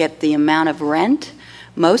look at the amount of rent,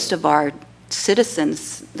 most of our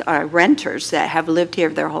citizens, our renters that have lived here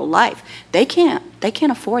their whole life, they can't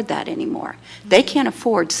afford that anymore. They can't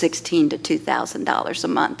afford $1,600 to $2,000 a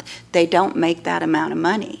month. They don't make that amount of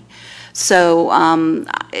money. So,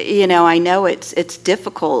 I know it's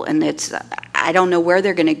difficult, and I don't know where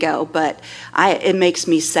they're going to go, but it makes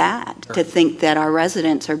me sad to think that our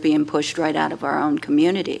residents are being pushed right out of our own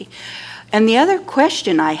community. And the other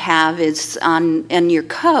question I have is in your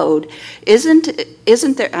code, isn't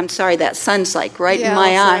there, I'm sorry, that sun's like right in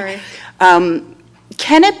my eye.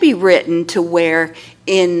 Can it be written to where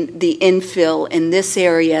in the infill in this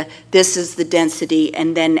area, this is the density,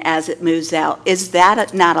 and then as it moves out, is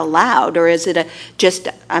that not allowed, or is it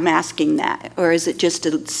I'm asking that, or is it just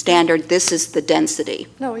a standard, this is the density?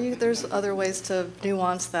 No, there's other ways to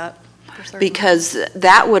nuance that. Because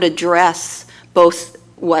that would address both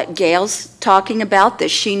what Gail's talking about that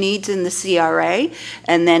she needs in the CRA,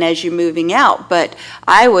 and then as you're moving out. But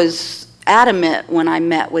I was adamant when I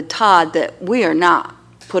met with Todd that we are not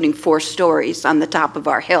putting 4 stories on the top of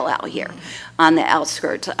our hill out here on the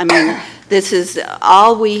outskirts. I mean, this is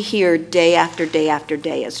all we hear day after day after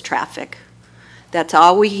day is traffic. That's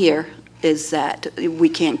all we hear, is that we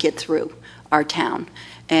can't get through our town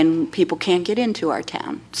and people can't get into our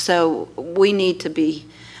town. So we need to be,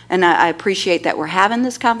 and I appreciate that we're having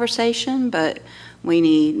this conversation, but we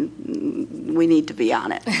need to be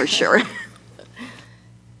on it for sure.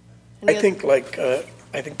 I think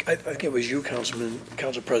I think it was you,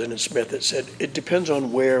 Council President Smith, that said it depends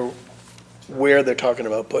on where they're talking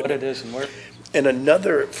about putting what it is and where. And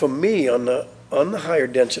another, for me, on the higher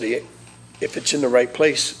density, if it's in the right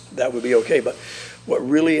place, that would be okay. But what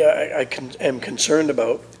really I am concerned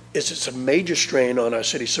about it's a major strain on our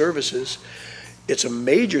city services. It's a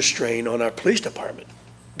major strain on our police department,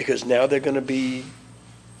 because now they're going to be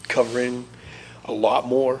covering a lot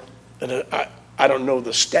more. And I don't know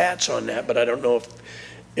the stats on that, but I don't know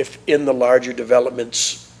if in the larger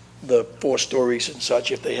developments, the 4 stories and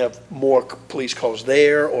such, if they have more police calls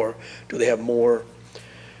there, or do they have more?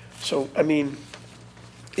 So, I mean,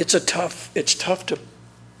 it's tough to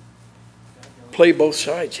play both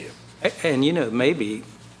sides here. And,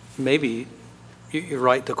 maybe you're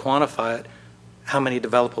right to quantify it. How many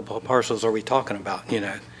developable parcels are we talking about,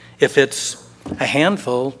 If it's a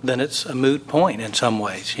handful, then it's a moot point in some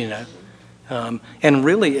ways, And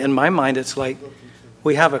really, in my mind, it's like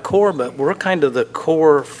we have a core, but we're kind of the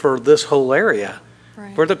core for this whole area.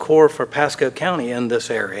 Right. We're the core for Pasco County in this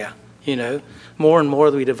area, More and more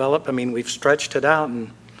that we develop, we've stretched it out,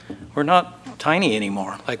 and we're not tiny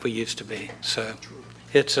anymore like we used to be. So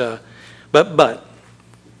it's but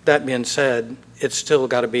that being said, it's still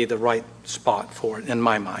got to be the right spot for it in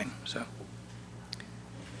my mind. So,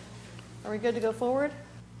 Are we good to go forward?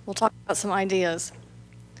 We'll talk about some ideas.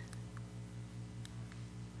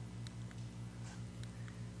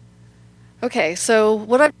 Okay, so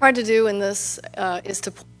what I've tried to do in this is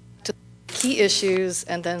to point to key issues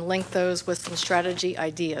and then link those with some strategy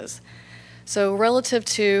ideas. So relative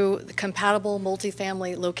to the compatible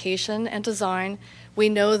multifamily location and design, we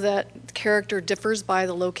know that character differs by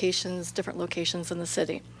the different locations in the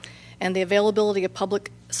city. And the availability of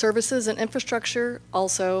public services and infrastructure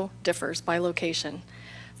also differs by location.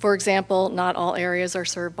 For example, not all areas are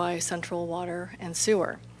served by central water and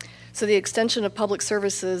sewer. So the extension of public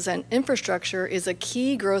services and infrastructure is a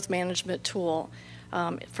key growth management tool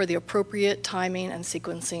for the appropriate timing and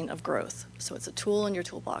sequencing of growth. So it's a tool in your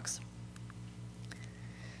toolbox.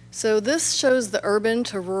 So this shows the urban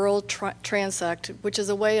to rural transect, which is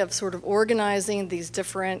a way of sort of organizing these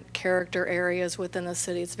different character areas within the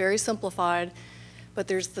city. It's very simplified, but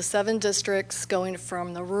there's the 7 districts going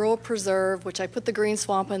from the rural preserve, which I put the green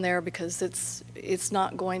swamp in there because it's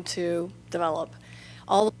not going to develop,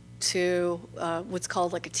 all the way to what's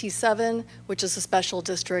called like a T7, which is a special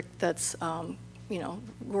district that's,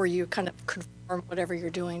 where you kind of conform whatever you're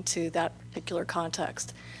doing to that particular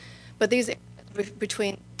context. But these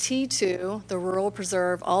between T2, the rural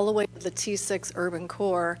preserve, all the way to the T6 urban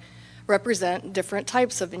core represent different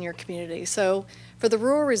types in your community. So for the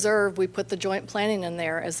rural reserve, we put the joint planning in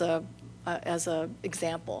there as a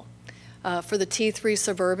example. For the T3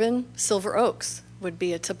 suburban, Silver Oaks would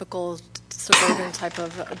be a typical suburban type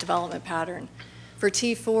of development pattern. For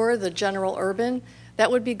T4, the general urban, that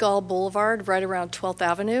would be Gall Boulevard right around 12th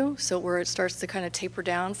Avenue, so where it starts to kind of taper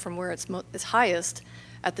down from where it's highest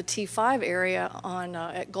at the T5 area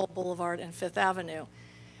at Gall Boulevard and 5th Avenue.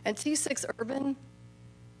 And T6 urban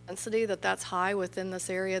density that's high within this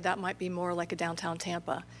area, that might be more like a downtown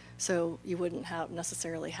Tampa, so you wouldn't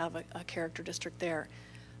necessarily have a character district there.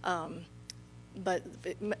 But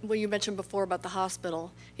when you mentioned before about the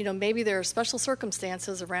hospital, maybe there are special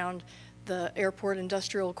circumstances around the airport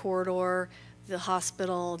industrial corridor, the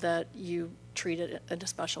hospital, that you treat it in a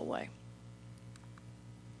special way.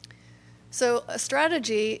 So a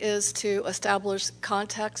strategy is to establish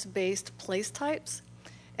context-based place types,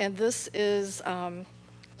 and this is, let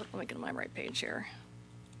me get on my right page here.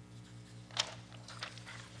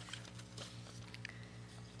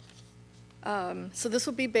 So this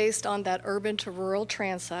will be based on that urban to rural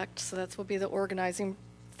transect, so that will be the organizing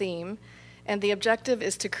theme. And the objective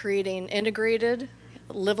is to create an integrated,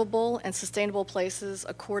 livable, and sustainable places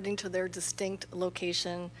according to their distinct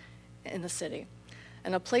location in the city.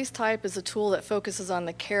 And a place type is a tool that focuses on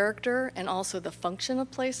the character and also the function of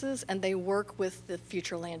places, and they work with the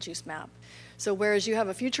future land use map. So whereas you have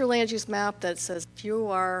a future land use map that says if you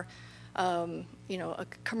are, a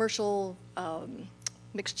commercial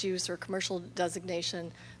mixed use or commercial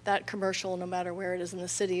designation, that commercial, no matter where it is in the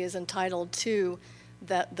city, is entitled to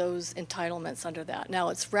those entitlements under that. Now,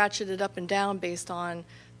 it's ratcheted up and down based on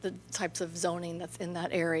the types of zoning that's in that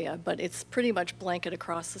area, but it's pretty much blanket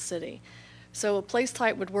across the city. So a place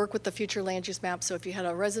type would work with the future land use map. So if you had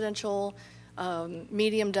a residential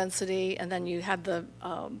medium density and then you had the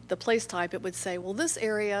place type, it would say, well, this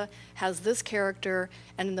area has this character,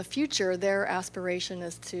 and in the future, their aspiration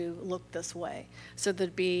is to look this way. So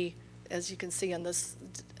there'd be, as you can see in this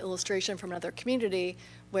illustration from another community,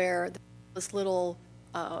 where this little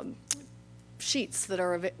sheets that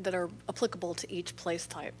are applicable to each place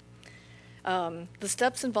type. The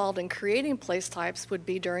steps involved in creating place types would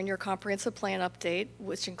be during your comprehensive plan update,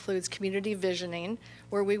 which includes community visioning,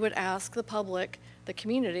 where we would ask the public, the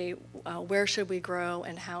community, where should we grow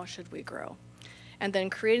and how should we grow? And then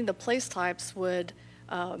creating the place types would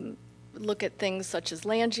look at things such as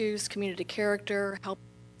land use, community character, how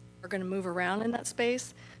people are going to move around in that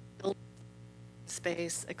space, build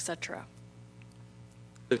space, etc.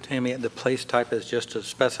 So Tammy, the place type is just a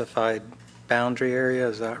specified boundary area,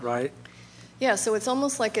 is that right? Yeah, so it's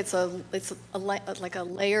almost like it's like a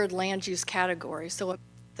layered land use category. So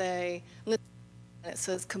it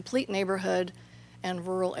says complete neighborhood and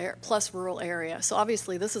plus rural area. So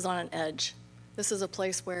obviously this is on an edge. This is a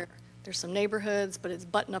place where there's some neighborhoods, but it's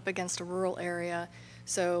buttoned up against a rural area.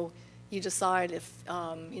 So you decide if,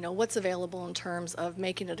 what's available in terms of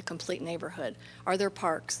making it a complete neighborhood. Are there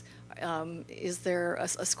parks? Is there a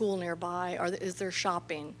school nearby? Is there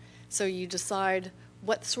shopping? So you decide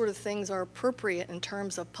what sort of things are appropriate in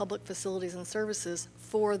terms of public facilities and services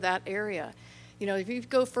for that area. If you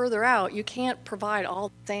go further out, you can't provide all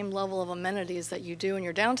the same level of amenities that you do in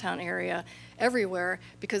your downtown area everywhere,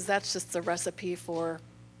 because that's just the recipe for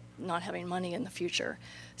not having money in the future.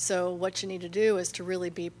 So what you need to do is to really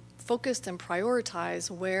be focused and prioritize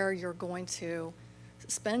where you're going to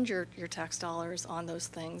spend your tax dollars on those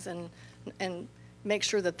things, and make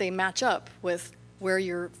sure that they match up with where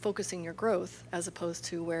you're focusing your growth, as opposed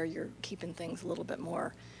to where you're keeping things a little bit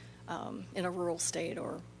more in a rural state,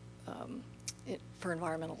 or for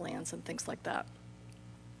environmental lands and things like that.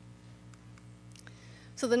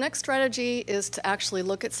 So the next strategy is to actually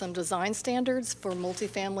look at some design standards for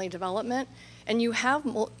multifamily development. And you have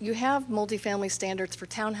multifamily standards for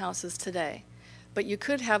townhouses today, but you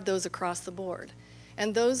could have those across the board.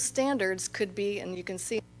 And those standards could be, and you can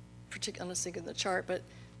see, particularly, I'm not seeing the chart, but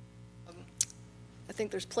I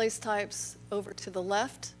think there's place types over to the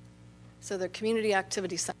left. So the community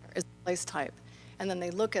activity center is the place type. And then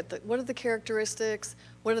they look at what are the characteristics,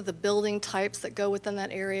 what are the building types that go within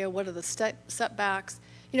that area, what are the setbacks.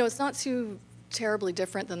 It's not too terribly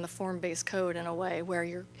different than the form-based code in a way, where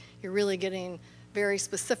you're really getting very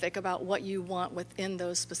specific about what you want within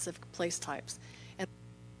those specific place types. And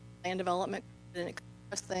land development, and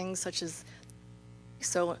express things such as,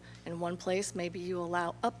 so in one place, maybe you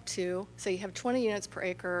allow up to, say you have 20 units per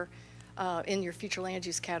acre in your future land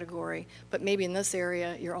use category, but maybe in this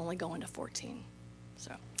area, you're only going to 14.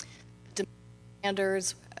 So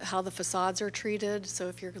standards, how the facades are treated. So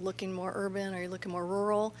if you're looking more urban or you're looking more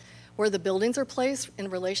rural, where the buildings are placed in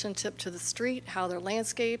relationship to the street, how they're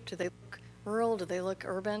landscaped, do they look rural, do they look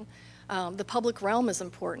urban? The public realm is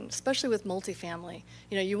important, especially with multifamily.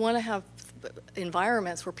 You want to have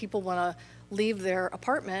environments where people want to leave their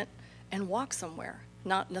apartment and walk somewhere,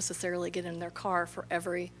 not necessarily get in their car for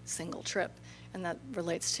every single trip. And that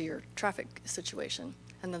relates to your traffic situation.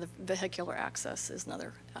 And then the vehicular access is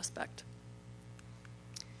another aspect.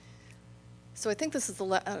 So I think this is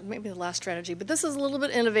maybe the last strategy, but this is a little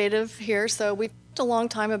bit innovative here. So we've talked a long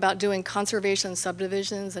time about doing conservation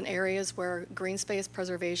subdivisions in areas where green space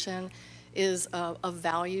preservation is of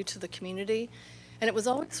value to the community. And it was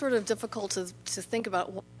always sort of difficult to think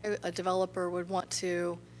about why a developer would want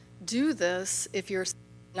to do this if you're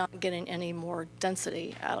not getting any more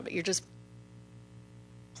density out of it. You're just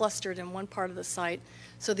clustered in one part of the site,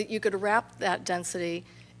 so that you could wrap that density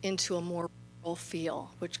into a more rural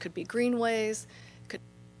feel, which could be greenways,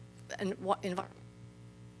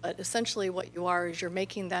 but essentially what you are is you're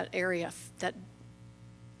making that area that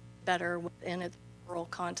better within its rural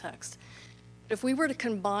context. If we were to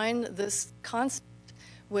combine this concept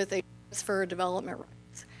with a transfer of development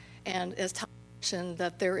rights, and as Tom mentioned,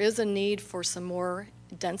 that there is a need for some more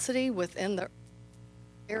density within the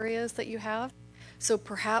areas that you have, so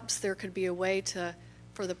perhaps there could be a way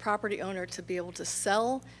for the property owner to be able to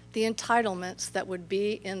sell the entitlements that would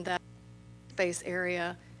be in that space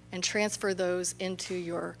area and transfer those into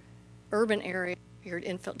your urban area, your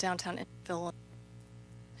downtown infill,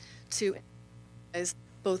 to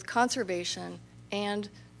both conservation and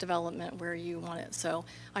development where you want it. So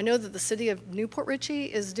I know that the city of Newport Richey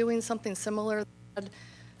is doing something similar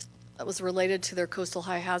that was related to their coastal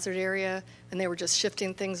high hazard area, and they were just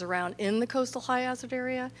shifting things around in the coastal high hazard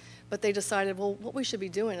area. But they decided, well, what we should be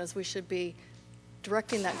doing is we should be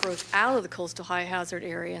directing that growth out of the coastal high hazard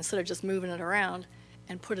area instead of just moving it around,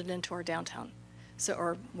 and put it into our downtown,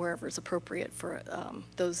 or wherever it's appropriate for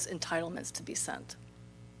those entitlements to be sent.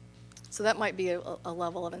 So that might be a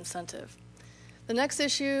level of incentive. The next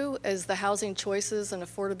issue is the housing choices and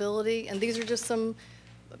affordability, and these are just some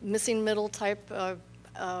missing middle type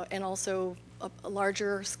and also a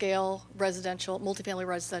larger scale multifamily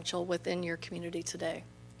residential within your community today.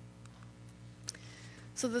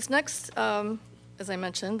 So this next, as I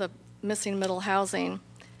mentioned, the missing middle housing,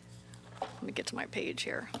 let me get to my page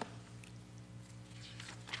here.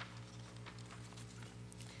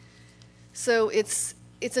 So it's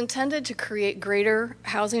It's intended to create greater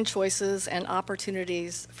housing choices and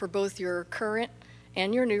opportunities for both your current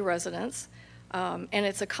and your new residents, and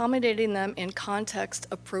it's accommodating them in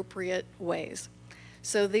context-appropriate ways.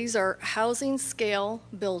 So these are housing scale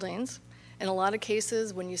buildings. In a lot of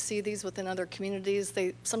cases, when you see these within other communities,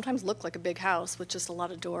 they sometimes look like a big house with just a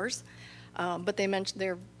lot of doors. But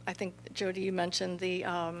I think, Jody, you mentioned the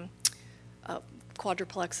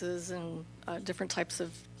quadruplexes and different types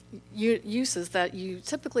of uses that you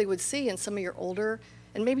typically would see in some of your older,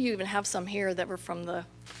 and maybe you even have some here that were from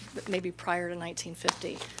maybe prior to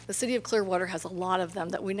 1950. The city of Clearwater has a lot of them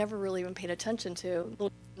that we never really even paid attention to,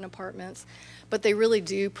 little apartments, but they really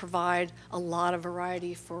do provide a lot of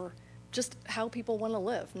variety for just how people want to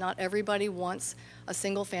live. Not everybody wants a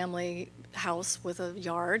single-family house with a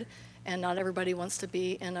yard, and not everybody wants to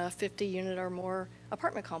be in a 50-unit or more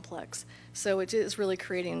apartment complex. So it is really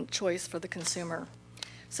creating choice for the consumer.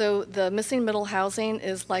 So the missing middle housing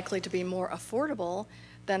is likely to be more affordable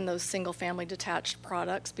than those single-family detached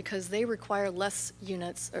products because they require less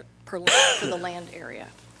units per for the land area.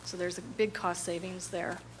 So there's a big cost savings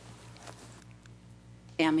there.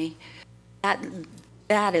 Tammy,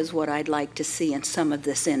 that is what I'd like to see in some of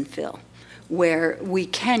this infill, where we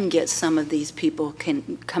can get some of these people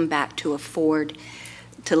can come back to afford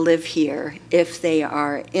to live here if they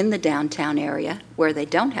are in the downtown area where they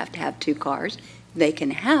don't have to have 2 cars. They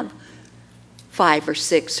can have 5 or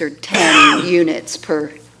 6 or 10 units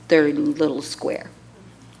per their little square.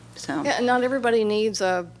 So. Yeah, and not everybody needs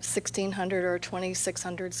a 1,600 or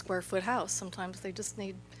 2,600 square foot house. Sometimes they just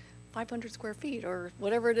need 500 square feet or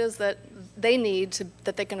whatever it is that they need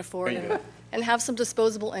that they can afford and have some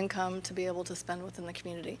disposable income to be able to spend within the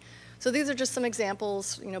community. So these are just some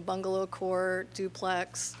examples, bungalow court,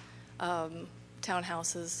 duplex,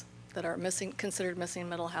 townhouses that are considered missing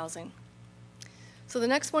middle housing. So the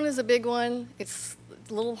next one is a big one. It's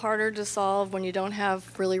a little harder to solve when you don't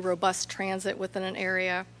have really robust transit within an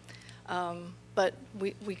area, but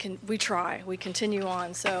we try. We continue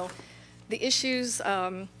on. So the issues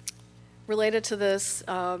related to this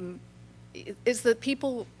is that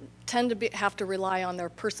people tend to have to rely on their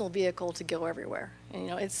personal vehicle to go everywhere. And,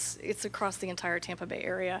 it's across the entire Tampa Bay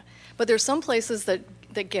area. But there's some places that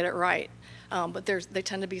get it right, but they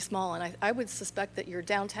tend to be small. And I would suspect that your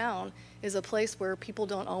downtown is a place where people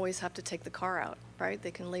don't always have to take the car out, right?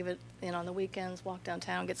 They can leave it in on the weekends, walk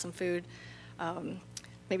downtown, get some food,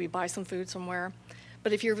 maybe buy some food somewhere.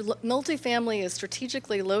 But if your multifamily is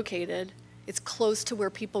strategically located, it's close to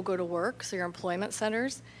where people go to work, so your employment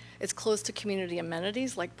centers. It's close to community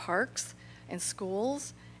amenities like parks and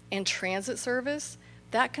schools and transit service.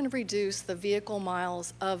 That can reduce the vehicle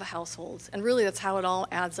miles of households. And really, that's how it all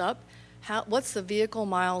adds up. What's the vehicle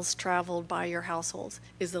miles traveled by your households?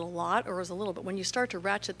 Is it a lot or is it a little bit? When you start to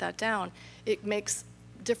ratchet that down, it makes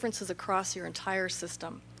differences across your entire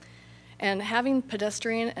system. And having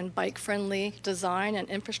pedestrian and bike-friendly design and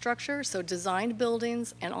infrastructure, so designed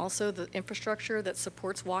buildings and also the infrastructure that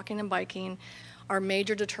supports walking and biking are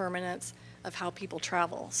major determinants of how people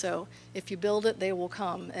travel. So if you build it, they will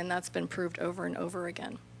come, and that's been proved over and over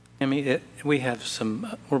again. We have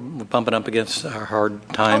we're bumping up against our hard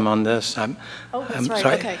time on this. I'm right.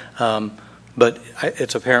 sorry. Okay. But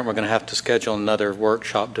it's apparent we're going to have to schedule another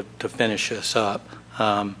workshop to finish this up.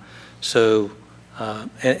 And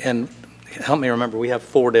help me remember, we have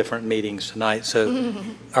 4 different meetings tonight. So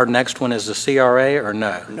our next one is the CRA or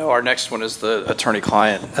no? No, our next one is the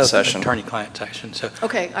attorney-client session. Attorney-client session. So,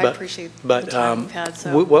 okay, I appreciate the time we've had.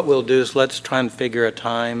 So. What we'll do is let's try and figure a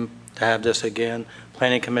time to have this again.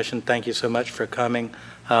 Planning Commission, thank you so much for coming.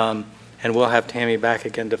 And we'll have Tammy back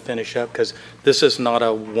again to finish up because this is not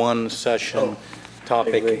a one-session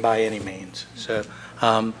topic by any means. So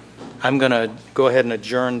I'm going to go ahead and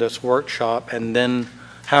adjourn this workshop, and then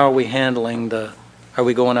how are we handling are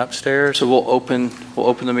we going upstairs? So we'll open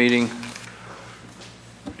the meeting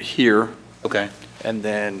here. Okay. And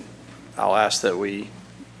then I'll ask that we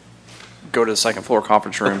go to the second floor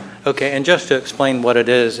conference room. Okay, and just to explain what it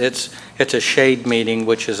is, it's a shade meeting,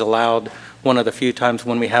 which is allowed one of the few times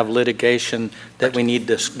when we have litigation that we need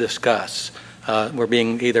to discuss. We're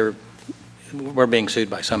being sued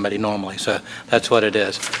by somebody normally, so that's what it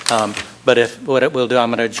is. But what it will do,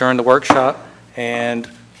 I'm going to adjourn the workshop, and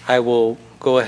I will